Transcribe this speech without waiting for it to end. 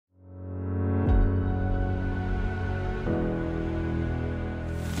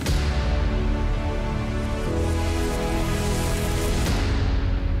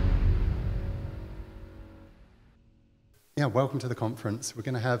Yeah, welcome to the conference. We're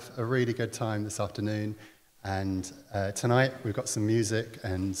going to have a really good time this afternoon. And tonight we've got some music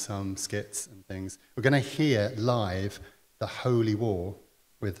and some skits and things. We're going to hear live The Holy War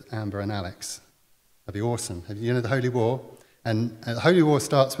with Amber and Alex. That'd be awesome. You know the Holy War? And the Holy War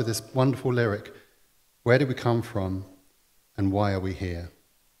starts with this wonderful lyric, where did we come from and why are we here?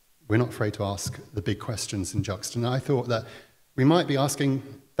 We're not afraid to ask the big questions in JUXT. And I thought that we might be asking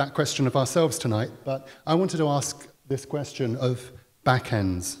that question of ourselves tonight, but I wanted to ask this question of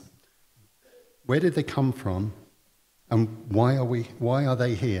Backends. Where did they come from and why are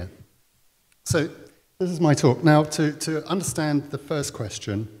they here? So this is my talk. Now, to understand the first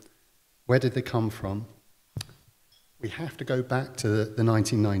question, where did they come from? We have to go back to the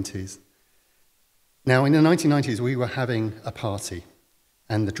 1990s. Now, in the 1990s, we were having a party,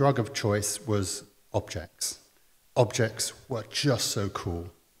 and the drug of choice was objects. Objects were just so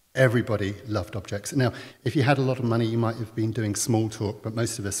cool. Everybody loved objects. Now, if you had a lot of money, you might have been doing small talk, but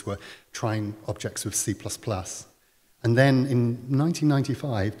most of us were trying objects with C++. And then in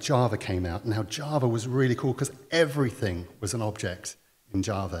 1995, Java came out. Now, Java was really cool because everything was an object in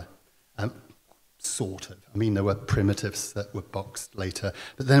Java. Sort of. I mean, there were primitives that were boxed later.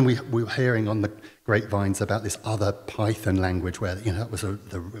 But then we were hearing on the grapevines about this other Python language where, you know, that was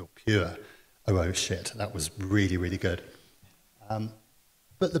the real pure, oh shit, that was really, really good.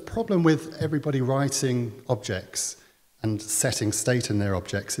 But the problem with everybody writing objects and setting state in their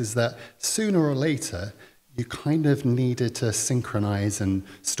objects is that sooner or later, you kind of needed to synchronize and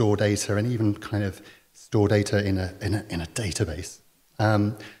store data and even kind of store data in a database.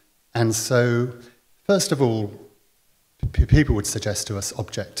 And so, first of all, people would suggest to us,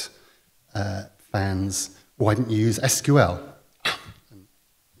 object fans, why didn't you use SQL?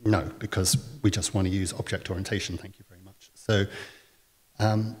 No, because we just want to use object orientation, thank you very much. So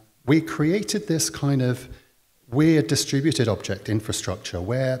we created this kind of weird distributed object infrastructure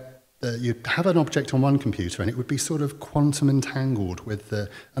where you'd have an object on one computer and it would be sort of quantum entangled with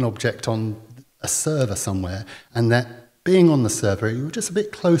an object on a server somewhere, and that being on the server, you were just a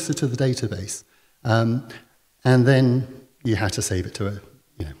bit closer to the database. And then you had to save it to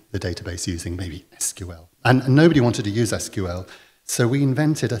the database using maybe SQL. And nobody wanted to use SQL, so we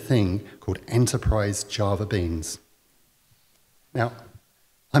invented a thing called Enterprise Java Beans. Now,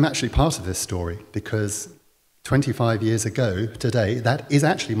 I'm actually part of this story because 25 years ago today, that is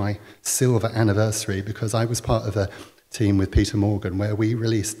actually my silver anniversary because I was part of a team with Peter Morgan where we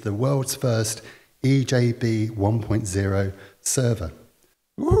released the world's first EJB 1.0 server.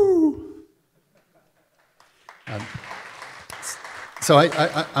 Woo! So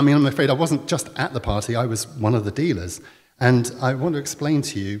I mean, I'm afraid I wasn't just at the party, I was one of the dealers. And I want to explain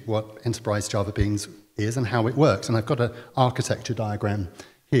to you what Enterprise Java Beans is and how it works. And I've got an architecture diagram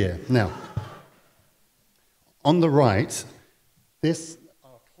here. Now, on the right,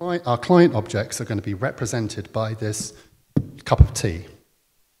 our client objects are going to be represented by this cup of tea.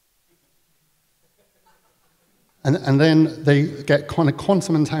 And then they get kind of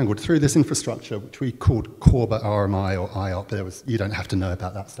quantum entangled through this infrastructure, which we called Corba RMI or IOP. You don't have to know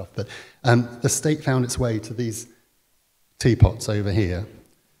about that stuff, but the state found its way to these teapots over here,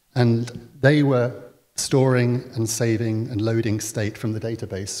 and they were storing and saving and loading state from the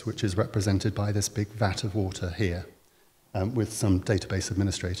database, which is represented by this big vat of water here, with some database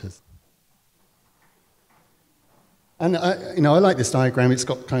administrators. And I like this diagram. It's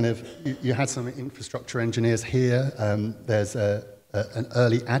got kind of, you had some infrastructure engineers here. There's an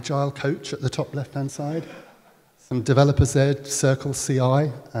early agile coach at the top left-hand side. Some developers there, Circle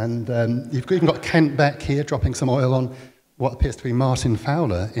CI. And you've even got Kent Beck here dropping some oil on what appears to be Martin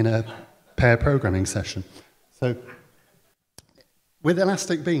Fowler in a pair programming session. So with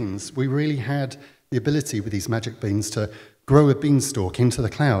Elastic Beans, we really had the ability with these magic beans to grow a beanstalk into the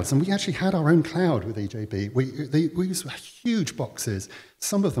clouds. And we actually had our own cloud with EJB. We used huge boxes.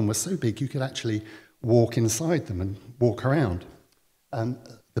 Some of them were so big you could actually walk inside them and walk around.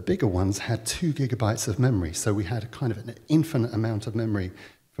 The bigger ones had 2 gigabytes of memory, so we had kind of an infinite amount of memory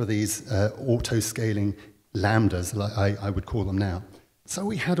for these auto-scaling lambdas, like I would call them now. So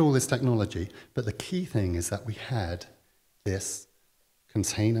we had all this technology, but the key thing is that we had this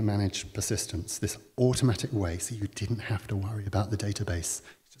container-managed persistence, this automatic way, so you didn't have to worry about the database.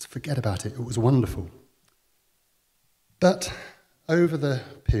 Just forget about it. It was wonderful. But over the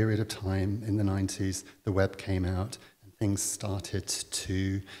period of time in the 90s, the web came out, and things started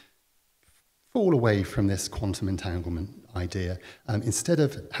to fall away from this quantum entanglement idea. Instead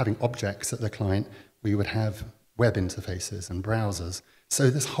of having objects at the client, we would have web interfaces and browsers. So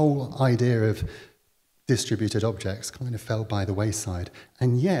this whole idea of distributed objects kind of fell by the wayside.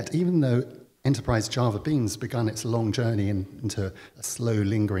 And yet, even though enterprise Java Beans begun its long journey into a slow,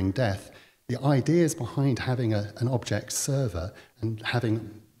 lingering death, the ideas behind having an object server and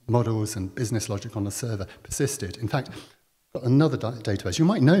having models and business logic on the server persisted. In fact, got another database. You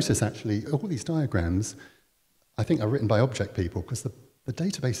might notice, actually, all these diagrams, I think, are written by object people, because the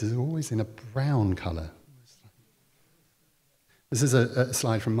databases are always in a brown color. This is a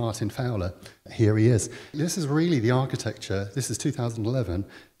slide from Martin Fowler. Here he is. This is really the architecture, this is 2011,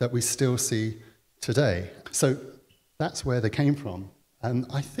 that we still see today. So that's where they came from. And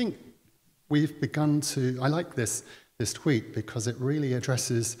I think we've begun to, I like this tweet because it really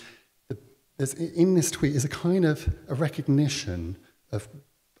addresses, in this tweet is a kind of a recognition of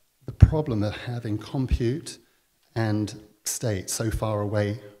the problem of having compute and state so far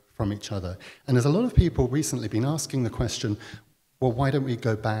away from each other. And there's a lot of people recently been asking the question, well, why don't we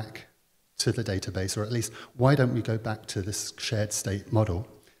go back to the database, or at least why don't we go back to this shared state model?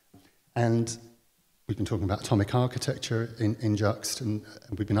 And we've been talking about atomic architecture in JUXT, and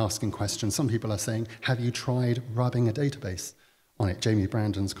we've been asking questions. Some people are saying, have you tried rubbing a database on it? Jamie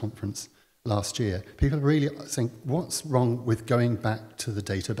Brandon's conference last year. People are really saying, what's wrong with going back to the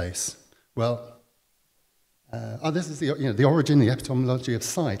database? Well, this is the origin, the epistemology of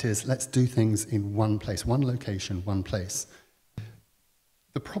site is let's do things in one place, one location, one place.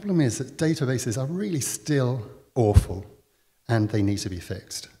 The problem is that databases are really still awful, and they need to be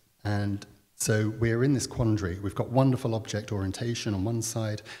fixed. And so we're in this quandary. We've got wonderful object orientation on one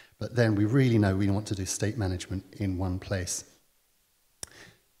side, but then we really know we want to do state management in one place.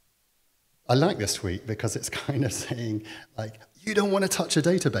 I like this tweet because it's kind of saying, like, you don't want to touch a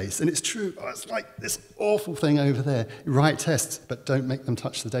database. And it's true. Oh, it's like this awful thing over there. Write tests, but don't make them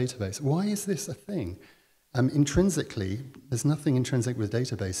touch the database. Why is this a thing? Intrinsically, there's nothing intrinsic with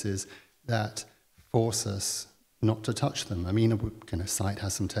databases that force us not to touch them. I mean, a site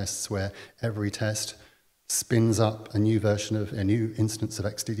has some tests where every test spins up a new version of a new instance of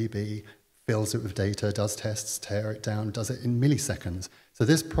XDDB, fills it with data, does tests, tear it down, does it in milliseconds. So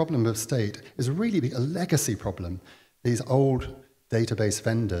this problem of state is really a legacy problem. These old database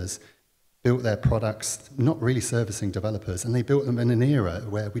vendors built their products not really servicing developers, and they built them in an era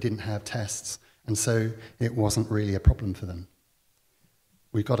where we didn't have tests. And so it wasn't really a problem for them.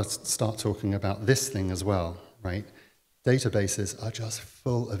 We've got to start talking about this thing as well, right? Databases are just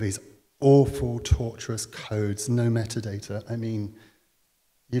full of these awful, torturous codes, no metadata. I mean,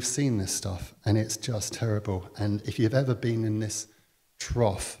 you've seen this stuff, and it's just terrible. And if you've ever been in this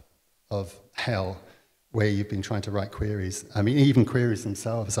trough of hell where you've been trying to write queries, I mean, even queries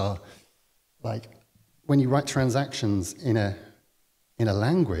themselves are like, when you write transactions in a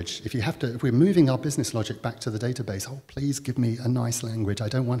language, if we're moving our business logic back to the database, oh, please give me a nice language. I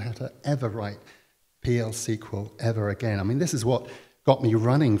don't want to have to ever write PL SQL ever again. I mean, this is what got me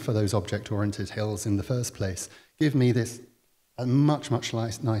running for those object-oriented hills in the first place. Give me a much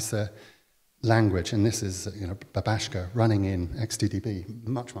nicer language, and this is Babashka running in XDDB.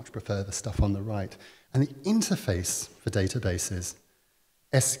 Much prefer the stuff on the right. And the interface for databases,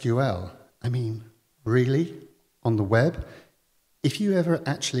 SQL, I mean, really? On the web? If you ever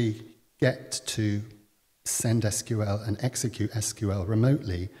actually get to send SQL and execute SQL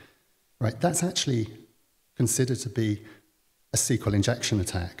remotely, right, that's actually considered to be a SQL injection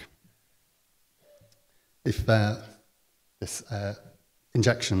attack. If this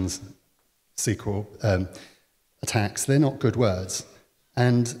injections SQL attacks, they're not good words.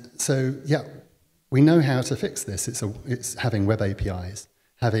 And so, yeah, we know how to fix this. It's having web APIs,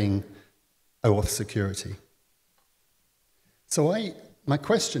 having OAuth security. So my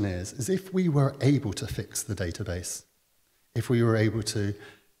question is if we were able to fix the database, if we were able to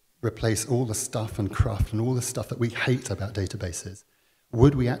replace all the stuff and cruft and all the stuff that we hate about databases,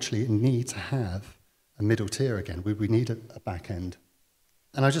 would we actually need to have a middle tier again? Would we need a back end?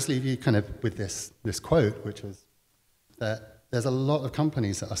 And I'll just leave you kind of with this quote, which is that there's a lot of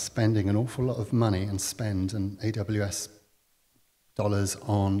companies that are spending an awful lot of money and AWS dollars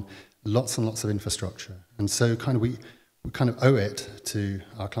on lots and lots of infrastructure. And so we kind of owe it to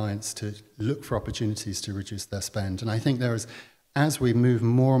our clients to look for opportunities to reduce their spend. And I think as we move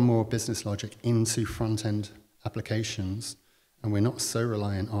more and more business logic into front-end applications, and we're not so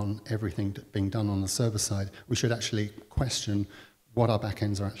reliant on everything being done on the server side, we should actually question what our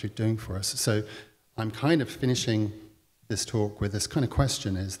backends are actually doing for us. So I'm kind of finishing this talk with this kind of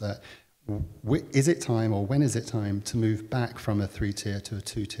question is that, is it time, or when is it time to move back from a 3-tier to a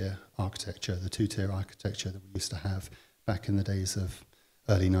 2-tier architecture, the 2-tier architecture that we used to have back in the days of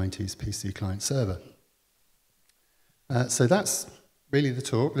early 90s PC client server. So that's really the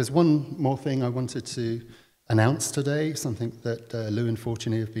talk. There's one more thing I wanted to announce today, something that Lou and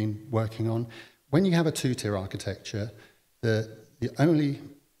Fortuny have been working on. When you have a two-tier architecture, the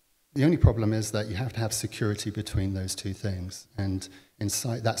only problem is that you have to have security between those two things. And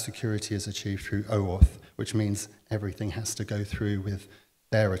inside that security is achieved through OAuth, which means everything has to go through with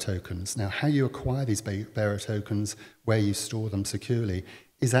bearer tokens. Now, how you acquire these bearer tokens, where you store them securely,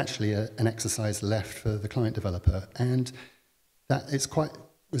 is actually an exercise left for the client developer. And that there's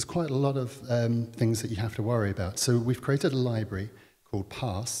quite a lot of things that you have to worry about. So we've created a library called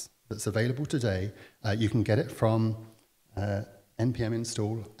Pass that's available today. You can get it from npm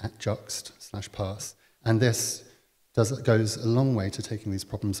install at JUXT/pass. And this goes a long way to taking these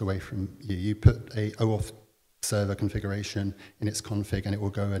problems away from you. You put a OAuth server configuration in its config, and it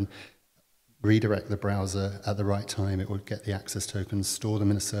will go and redirect the browser at the right time. It will get the access tokens, store them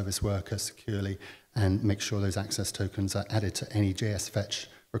in a service worker securely, and make sure those access tokens are added to any JS fetch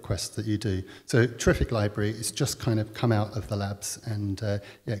requests that you do. So terrific library. It's just kind of come out of the labs, and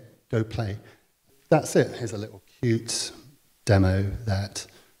yeah, go play. That's it. Here's a little cute demo that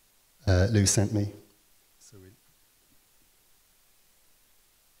Lou sent me.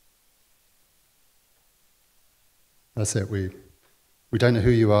 That's it. We don't know who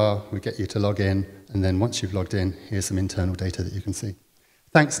you are. We get you to log in, and then once you've logged in, here's some internal data that you can see.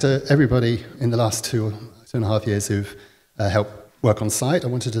 Thanks to everybody in the last 2.5 years who've helped work on site. I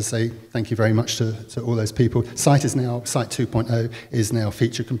wanted to say thank you very much to all those people. Site 2.0 is now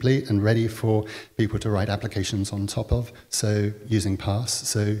feature complete and ready for people to write applications on top of, so using Pass.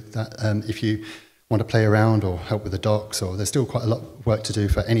 So that if you want to play around or help with the docs, or there's still quite a lot of work to do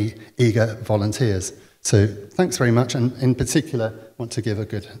for any eager volunteers. So thanks very much, and in particular, I want to give a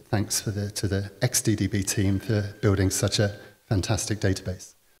good thanks to the XDDB team for building such a fantastic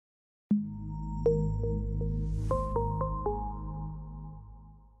database.